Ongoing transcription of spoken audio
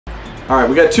All right,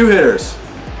 we got 2 hitters.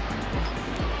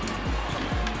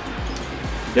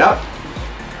 Yep.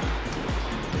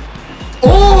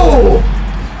 Oh!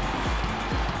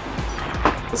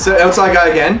 Let's set outside guy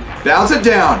again. Bounce it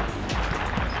down.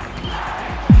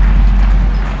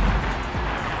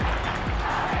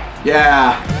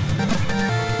 Yeah.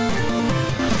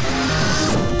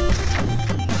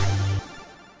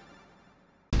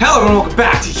 Hello everyone, welcome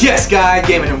back to Yes Guy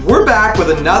Gaming, and we're back with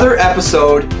another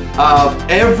episode of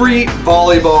Every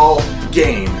Volleyball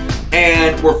Game.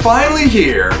 And we're finally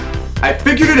here. I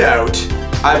figured it out.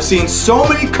 I've seen so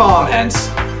many comments,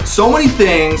 so many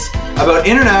things about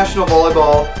International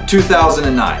Volleyball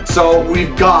 2009. So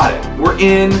we've got it. We're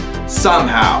in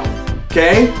somehow.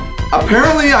 Okay?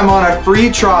 Apparently I'm on a free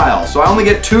trial, so I only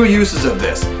get 2 uses of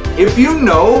this. If you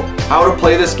know how to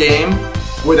play this game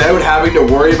without having to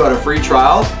worry about a free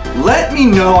trial, let me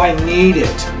know. I need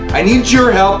it. I need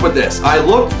your help with this. I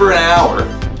looked for an hour.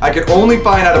 I could only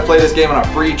find how to play this game on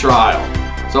a free trial.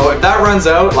 So if that runs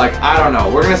out, like, I don't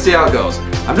know. We're gonna see how it goes.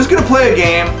 I'm just gonna play a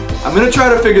game. I'm gonna try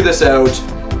to figure this out.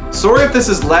 Sorry if this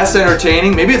is less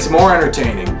entertaining. Maybe it's more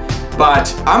entertaining.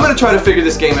 But I'm gonna try to figure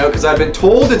this game out because I've been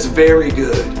told it's very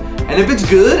good. And if it's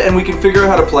good and we can figure out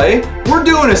how to play, we're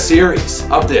doing a series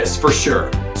of this for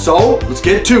sure. So let's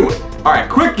get to it. All right,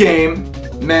 quick game.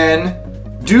 Men,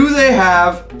 do they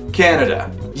have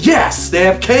Canada? Yes, they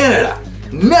have Canada.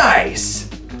 Nice.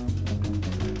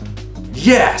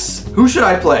 Yes. Who should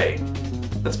I play?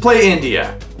 Let's play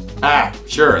India. Ah,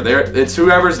 sure. There, it's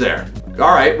whoever's there.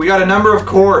 All right, we got a number of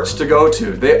courts to go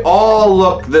to. They all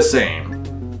look the same.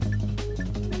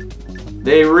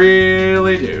 They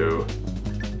really do.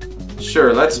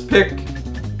 Sure, let's pick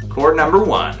court number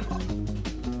 1.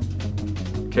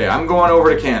 Okay, I'm going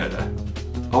over to Canada.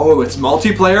 Oh, it's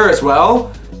multiplayer as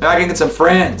well? Now I can get some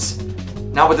friends.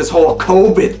 Not with this whole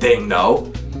COVID thing,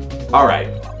 though. All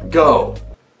right, go.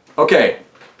 Okay.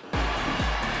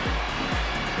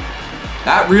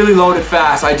 That really loaded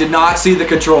fast. I did not see the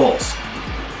controls.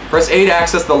 Press A to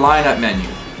access the lineup menu.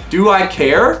 Do I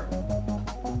care?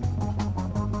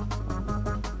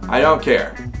 I don't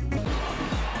care.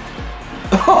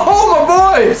 Oh,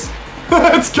 my boys!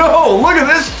 Let's go! Look at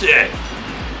this shit!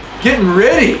 Getting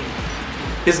ready.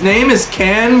 His name is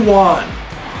Can1.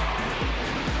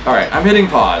 Alright, I'm hitting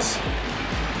pause.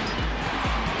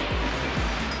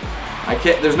 I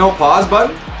can't, there's no pause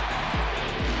button?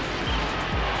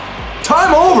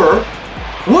 Time over?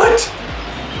 What?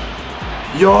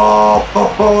 Yo,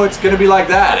 it's gonna be like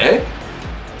that, eh?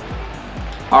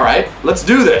 Alright, let's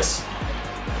do this.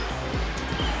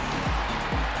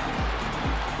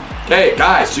 Okay,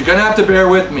 guys, you're gonna have to bear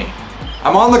with me.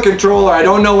 I'm on the controller, I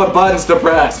don't know what buttons to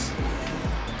press.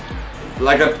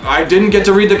 Like, I didn't get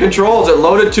to read the controls, it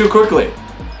loaded too quickly.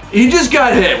 He just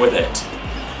got hit with it.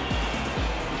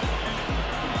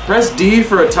 Press D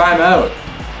for a timeout.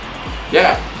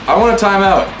 Yeah, I want a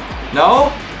timeout.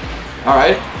 No?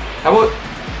 Alright. How about...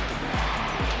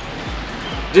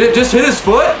 Did it just hit his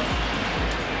foot?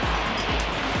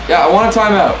 Yeah, I want a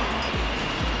timeout.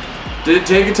 Did it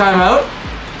take a timeout?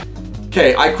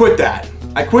 Okay, I quit that.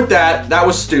 I quit that. That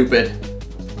was stupid.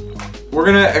 We're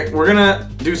gonna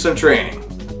do some training.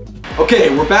 Okay,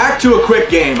 we're back to a quick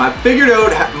game. I figured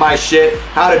out my shit,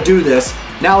 how to do this.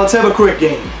 Now let's have a quick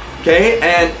game, okay?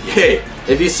 And hey,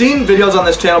 if you've seen videos on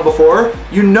this channel before,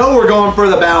 you know we're going for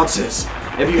the bounces.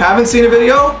 If you haven't seen a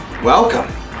video, welcome.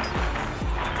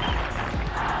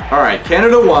 All right,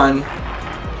 Canada won.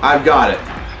 I've got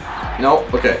it.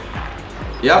 Nope, okay.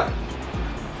 Yep,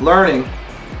 learning.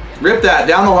 Rip that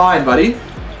down the line, buddy.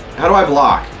 How do I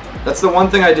block? That's the one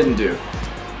thing I didn't do.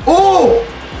 Oh!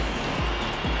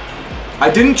 I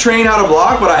didn't train how to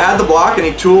block, but I had the block and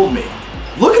he tooled me.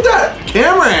 Look at that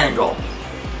camera angle.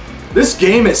 This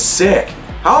game is sick.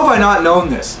 How have I not known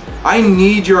this? I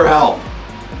need your help.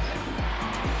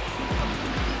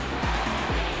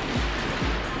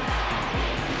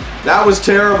 That was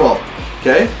terrible.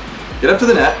 Okay, get up to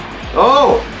the net.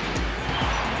 Oh!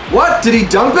 What? Did he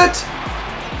dump it?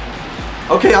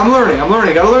 Okay, I'm learning.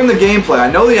 Gotta learn the gameplay.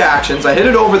 I know the actions. I hit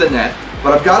it over the net,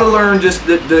 but I've gotta learn just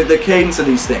the cadence of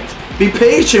these things. Be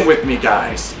patient with me,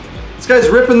 guys. This guy's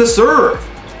ripping the serve.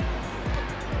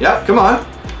 Yep, come on.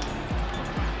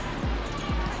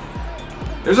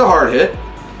 There's a hard hit.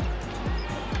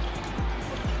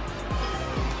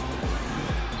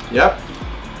 Yep.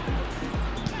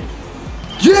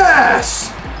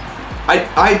 Yes!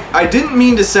 I didn't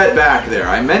mean to set back there.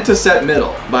 I meant to set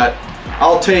middle, but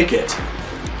I'll take it.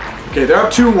 Okay, they're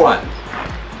up 2-1.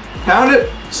 Pound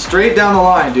it straight down the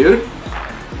line, dude.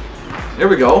 There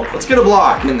we go. Let's get a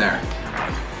block in there.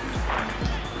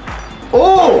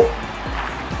 Oh!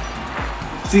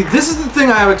 See, this is the thing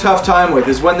I have a tough time with,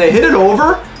 is when they hit it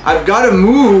over, I've got to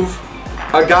move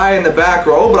a guy in the back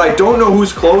row, but I don't know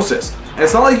who's closest. And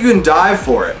it's not like you can dive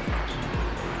for it.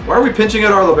 Why are we pinching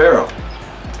at our libero?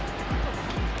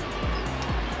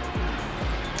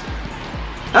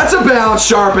 That's a bounce,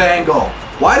 sharp angle.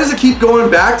 Why does it keep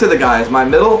going back to the guy? Is my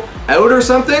middle out or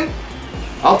something?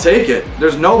 I'll take it.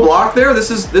 There's no block there. This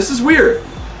is weird.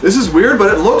 This is weird,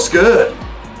 but it looks good.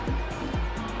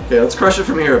 Okay, let's crush it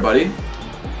from here, buddy.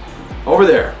 Over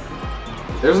there.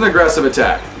 There's an aggressive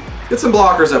attack. Get some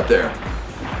blockers up there.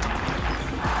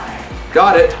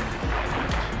 Got it.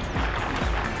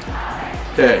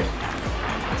 Okay.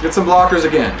 Let's get some blockers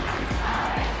again.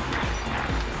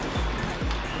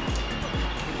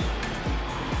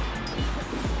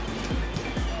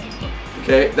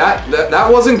 Okay,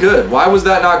 that wasn't good. Why was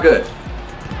that not good?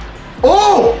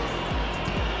 Oh!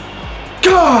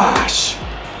 Gosh!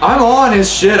 I'm on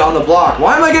his shit on the block.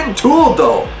 Why am I getting tooled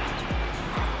though?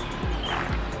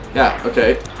 Yeah,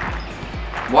 okay.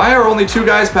 Why are only 2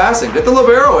 guys passing? Get the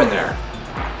libero in there.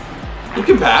 You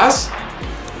can pass.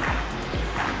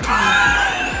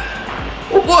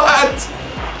 What?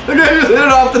 The guy just hit it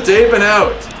off the tape and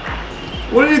out.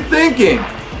 What are you thinking?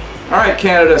 Alright,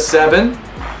 Canada 7.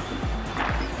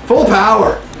 Full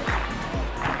power.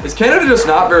 Is Canada just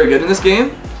not very good in this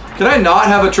game? Can I not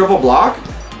have a triple block?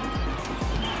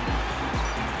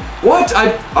 What?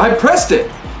 I pressed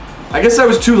it. I guess I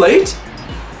was too late?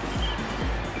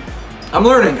 I'm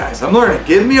learning, guys. I'm learning.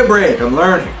 Give me a break. I'm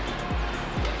learning.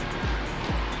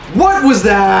 What was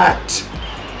that?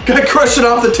 Guy crushed it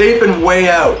off the tape and way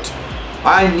out.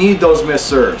 I need those missed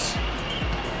serves.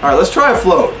 Alright, let's try a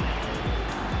float.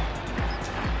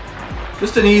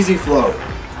 Just an easy float.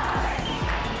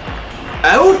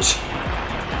 Out?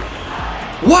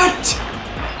 What?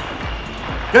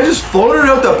 Guy just floated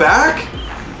out the back?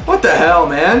 What the hell,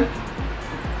 man?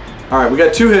 Alright, we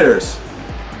got 2 hitters.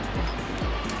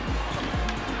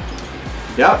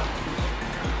 Yep.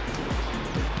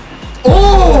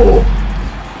 Oh!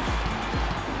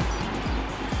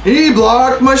 He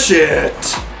blocked my shit.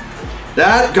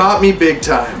 That got me big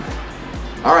time.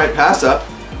 Alright, pass up.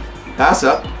 Pass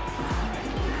up.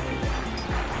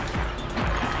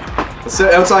 Let's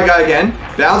set outside guy again.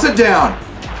 Bounce it down.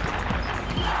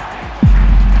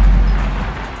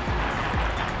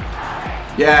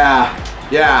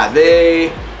 Yeah,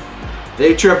 they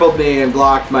tripled me and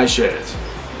blocked my shit.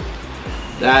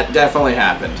 That definitely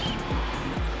happened.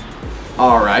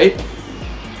 Alright.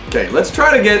 Okay, let's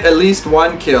try to get at least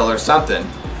 1 kill or something.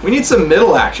 We need some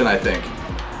middle action, I think.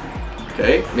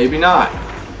 Okay, maybe not.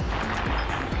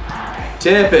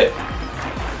 Tip it.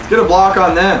 Let's get a block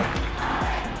on them.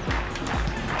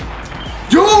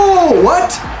 Yo,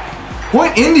 what?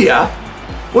 Point India?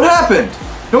 What happened?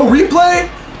 No replay?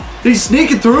 Did he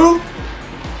sneak it through?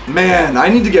 Man, I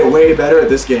need to get way better at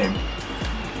this game.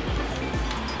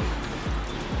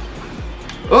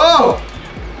 Oh!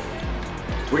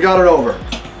 We got it over.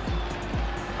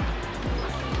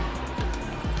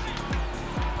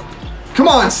 Come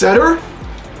on, setter.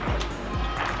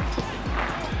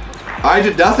 I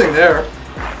did nothing there.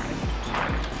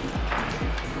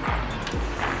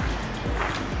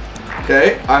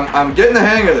 Okay, I'm getting the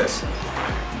hang of this.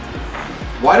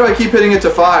 Why do I keep hitting it to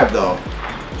 5 though?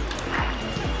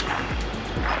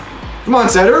 Come on,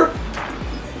 setter.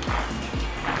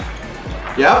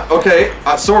 Yeah, okay.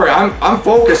 Sorry, I'm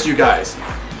focused, you guys.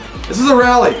 This is a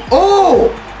rally. Oh!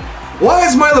 Why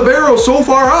is my libero so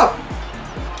far up?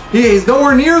 He's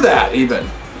nowhere near that, even.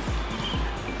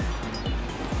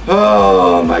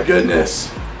 Oh, my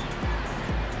goodness.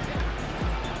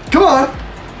 Come on.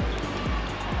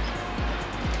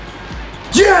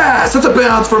 Yes! That's a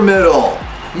bounce for middle.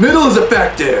 Middle is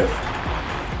effective.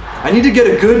 I need to get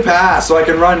a good pass so I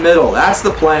can run middle. That's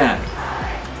the plan.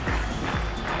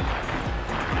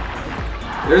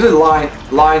 There's a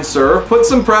line serve. Put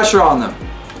some pressure on them.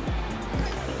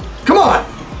 Come on.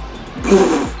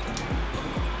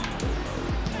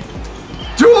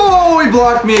 Oh, he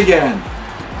blocked me again.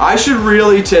 I should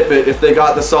really tip it if they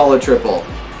got the solid triple.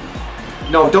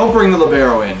 No, don't bring the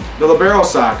libero in. The libero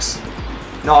sucks.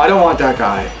 No, I don't want that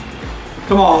guy.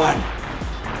 Come on.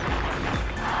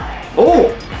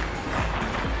 Oh.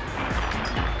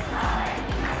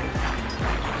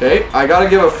 Okay, I gotta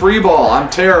give a free ball. I'm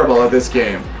terrible at this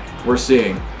game. We're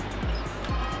seeing.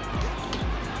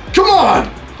 Come on!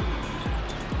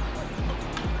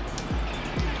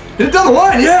 Hit it down the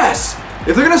line, yes!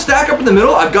 If they're gonna stack up in the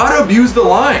middle, I've gotta abuse the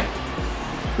line.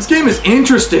 This game is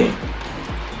interesting.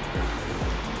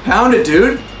 Pound it,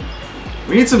 dude.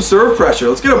 We need some serve pressure.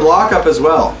 Let's get a block up as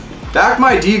well. Back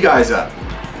my D guys up.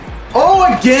 Oh,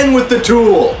 again with the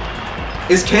tool.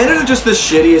 Is Canada just the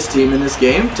shittiest team in this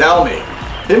game? Tell me.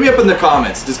 Hit me up in the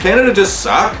comments. Does Canada just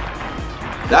suck?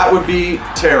 That would be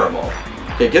terrible.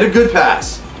 Okay, get a good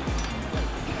pass.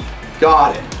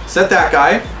 Got it. Set that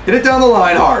guy. Hit it down the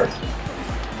line hard.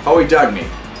 Oh, he dug me.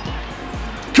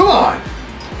 Come on.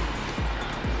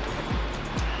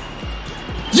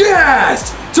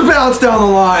 Yes! It's a bounce down the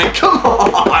line. Come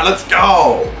on, let's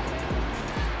go.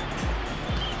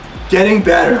 Getting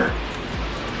better.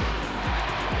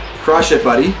 Crush it,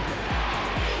 buddy.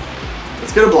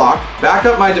 Let's get a block. Back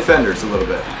up my defenders a little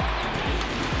bit.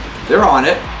 They're on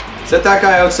it. Set that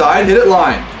guy outside. Hit it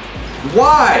line.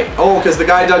 Why? Oh, because the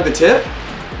guy dug the tip?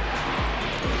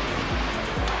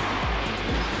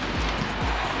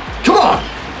 Come on.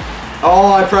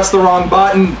 Oh, I pressed the wrong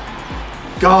button.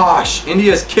 Gosh,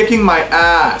 India's kicking my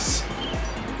ass.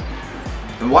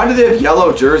 And why do they have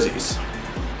yellow jerseys?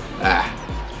 Ah,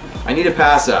 I need to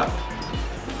pass up.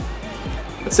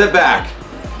 Let's set back.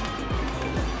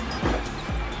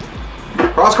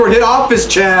 Cross-court hit off his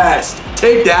chest.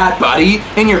 Take that, buddy.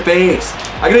 In your face.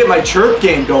 I gotta get my chirp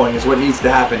game going is what needs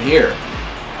to happen here.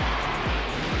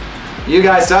 You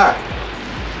guys suck.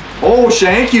 Oh,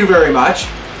 thank you very much.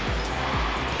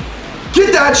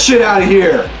 Get that shit out of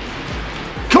here.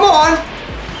 Come on.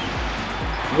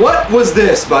 What was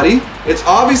this, buddy? It's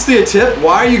obviously a tip.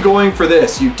 Why are you going for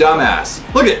this, you dumbass?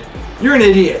 Look it. You're an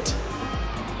idiot.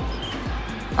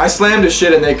 I slammed his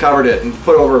shit and they covered it and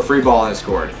put over a free ball and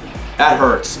scored. That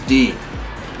hurts. D.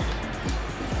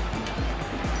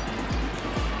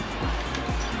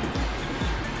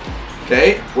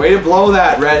 Okay, way to blow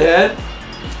that, redhead.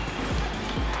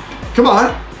 Come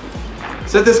on.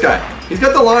 Set this guy. He's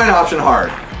got the line option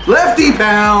hard. Lefty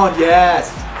pound,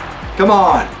 yes. Come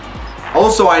on.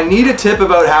 Also, I need a tip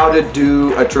about how to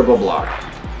do a triple block.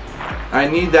 I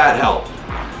need that help.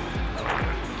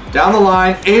 Down the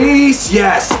line, ace,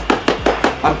 yes.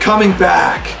 I'm coming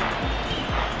back.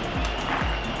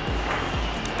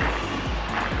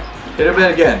 Hit him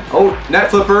again. Oh, net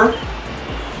flipper.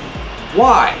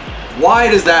 Why?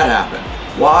 Why does that happen?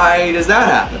 Why does that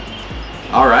happen?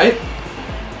 All right.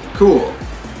 Cool.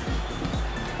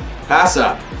 Pass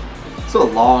up. It's a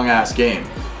long ass game.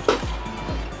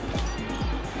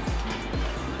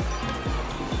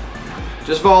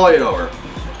 Just volley it over.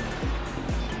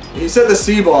 He said the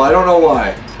C ball. I don't know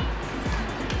why.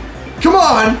 Come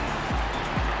on.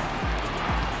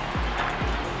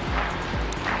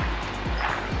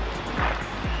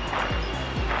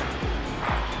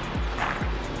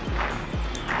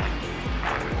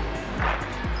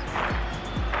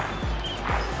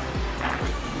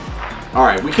 All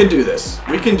right, we can do this.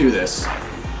 We can do this.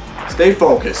 Stay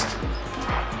focused.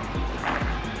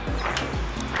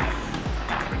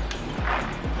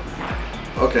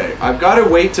 Okay, I've got to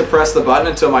wait to press the button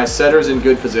until my setter's in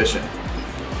good position.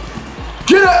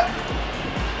 Get up!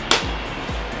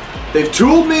 They've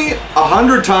tooled me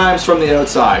 100 times from the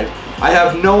outside. I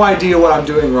have no idea what I'm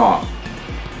doing wrong.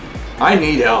 I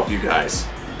need help, you guys.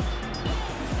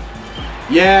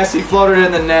 Yes, he floated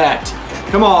in the net.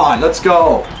 Come on, let's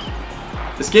go.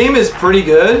 This game is pretty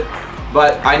good,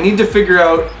 but I need to figure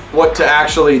out what to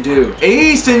actually do.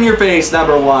 Ace in your face,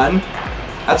 number one.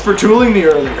 That's for tooling me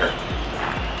earlier.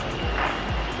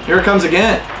 Here it comes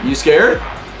again. You scared?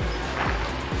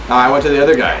 Oh, I went to the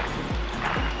other guy.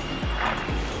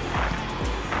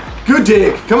 Good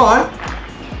dig. Come on.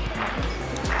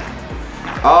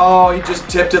 Oh, he just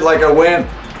tipped it like a wimp.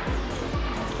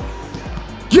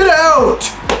 Get out!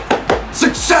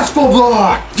 Successful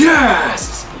block!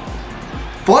 Yes!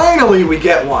 Finally, we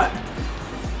get one.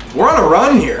 We're on a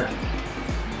run here.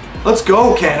 Let's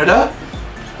go, Canada.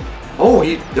 Oh,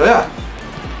 yeah.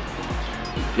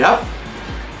 Yep.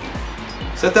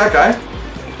 Set that guy.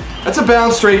 That's a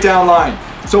bounce straight down line.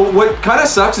 So what kind of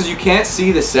sucks is you can't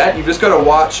see the set. You've just got to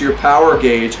watch your power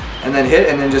gauge and then hit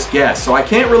and then just guess. So I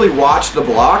can't really watch the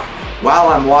block while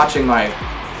I'm watching my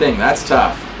thing. That's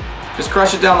tough. Just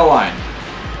crush it down the line.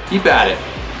 Keep at it.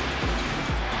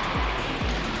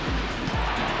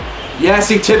 Yes,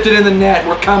 he tipped it in the net.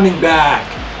 We're coming back.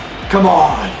 Come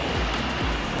on.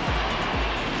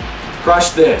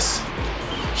 Crush this.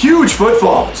 Huge foot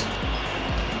fault.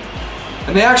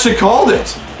 And they actually called it.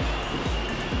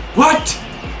 What?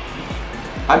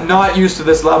 I'm not used to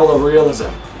this level of realism.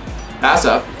 Pass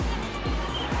up.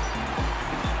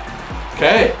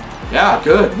 Okay. Yeah,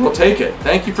 good. We'll take it.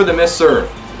 Thank you for the missed serve.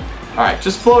 Alright,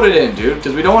 just float it in, dude,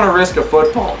 because we don't want to risk a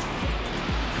foot fault.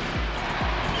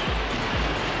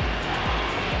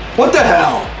 What the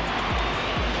hell?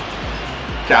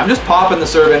 Okay, I'm just popping the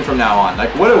serve in from now on.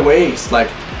 Like, what a waste. Like,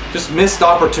 just missed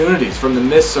opportunities from the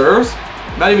missed serves.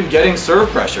 I'm not even getting serve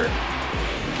pressure.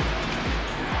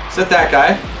 Set that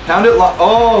guy. Pound it.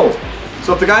 Oh!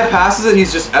 So if the guy passes it,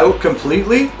 he's just out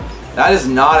completely? That is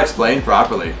not explained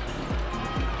properly.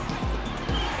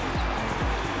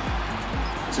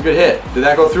 It's a good hit. Did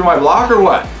that go through my block or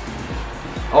what?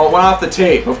 Oh, it went off the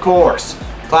tape, of course.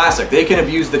 Classic. They can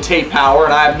abuse the tape power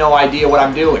and I have no idea what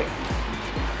I'm doing.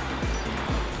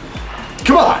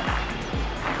 Come on!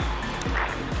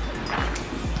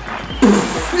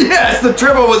 Yes, the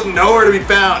triple was nowhere to be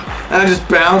found. And I just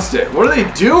bounced it. What are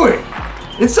they doing?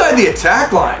 Inside the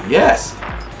attack line, yes.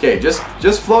 Okay, just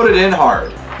float it in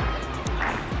hard.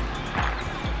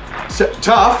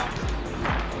 Tough.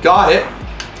 Got it.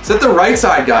 Set the right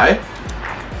side guy.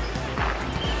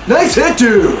 Nice hit,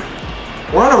 dude.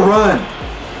 We're on a run.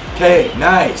 Okay,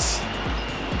 nice.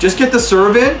 Just get the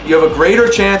serve in. You have a greater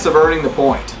chance of earning the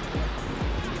point.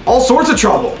 All sorts of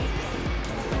trouble.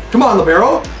 Come on,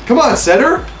 libero. Come on,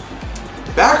 setter.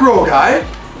 Back row guy.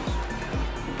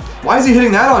 Why is he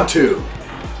hitting that on 2?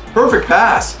 Perfect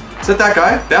pass. Set that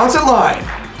guy. Bounce it line.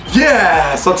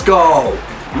 Yes, let's go.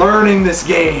 Learning this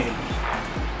game.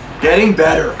 Getting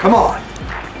better. Come on.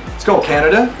 Let's go,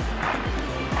 Canada.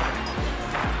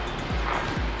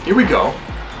 Here we go.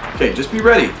 Okay, just be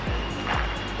ready.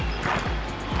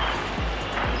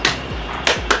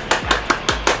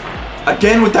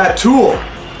 Again with that tool.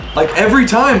 Like every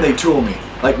time they tool me.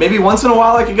 Like maybe once in a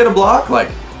while I can get a block. Like,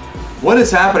 what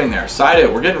is happening there? Side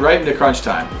out. We're getting right into crunch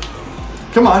time.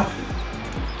 Come on.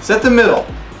 Set the middle.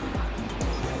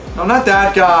 No, not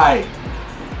that guy.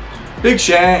 Big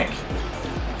shank.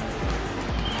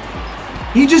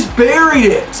 He just buried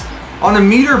it on a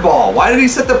meter ball. Why did he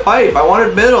set the pipe? I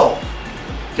wanted middle.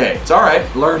 Okay, it's all right.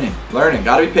 Learning.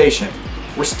 Gotta be patient.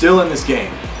 We're still in this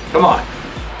game. Come on.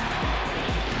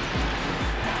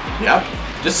 Yep.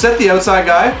 Just set the outside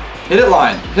guy. Hit it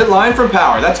line. Hit line from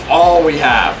power. That's all we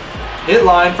have. Hit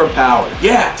line from power.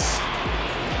 Yes.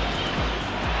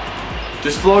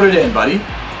 Just float it in, buddy.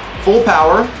 Full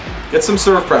power. Get some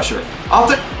serve pressure. Off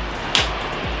the...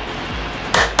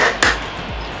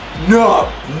 No,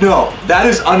 that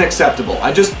is unacceptable.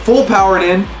 I just full powered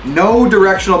in, no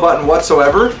directional button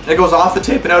whatsoever, and it goes off the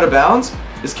tape and out of bounds.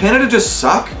 Does Canada just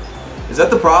suck? Is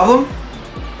that the problem?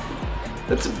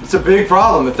 It's a big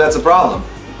problem if that's a problem.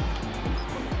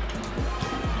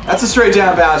 That's a straight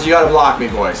down bounce. You gotta block me,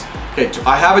 boys. Okay,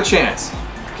 I have a chance.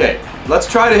 Okay,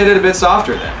 let's try to hit it a bit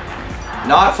softer then.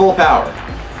 Not full power.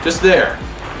 Just there.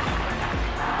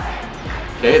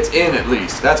 Okay, it's in at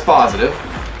least. That's positive.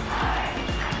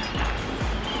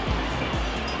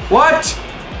 What?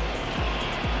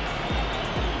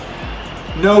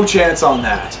 No chance on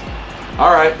that.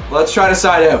 All right, let's try to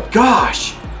side out.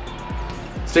 Gosh.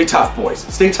 Stay tough, boys.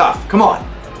 Stay tough. Come on.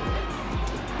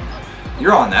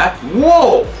 You're on that.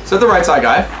 Whoa. Set the right side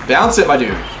guy. Bounce it, my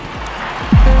dude.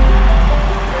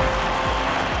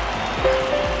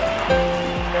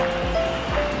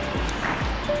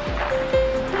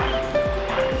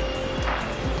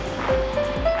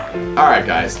 All right,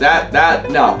 guys.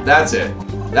 No, that's it.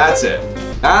 That's it.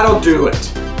 That'll do it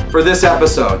for this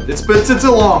episode. It's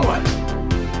a long one.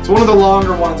 It's one of the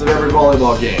longer ones of every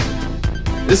volleyball game.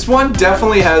 This one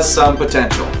definitely has some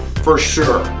potential, for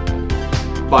sure.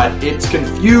 But it's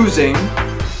confusing.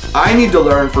 I need to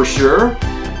learn for sure.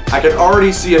 I can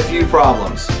already see a few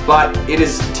problems, but it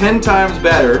is 10 times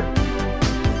better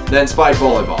than Spike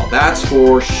Volleyball. That's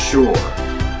for sure.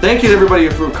 Thank you to everybody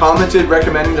who commented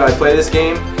recommending that I play this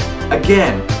game.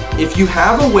 Again, if you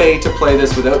have a way to play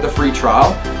this without the free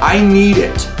trial, I need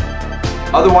it.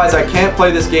 Otherwise, I can't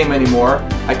play this game anymore.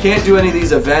 I can't do any of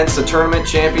these events, the tournament,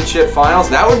 championship, finals.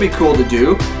 That would be cool to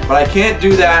do, but I can't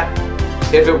do that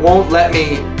if it won't let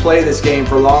me play this game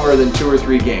for longer than 2 or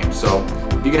 3 games. So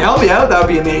if you can help me out, that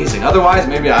would be amazing. Otherwise,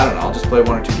 maybe, I don't know, I'll just play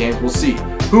 1 or 2 games. We'll see.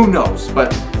 Who knows?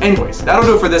 But anyways, that'll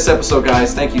do it for this episode,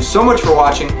 guys. Thank you so much for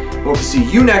watching. Hope to see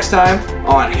you next time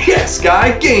on Yes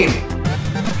Guy Gaming.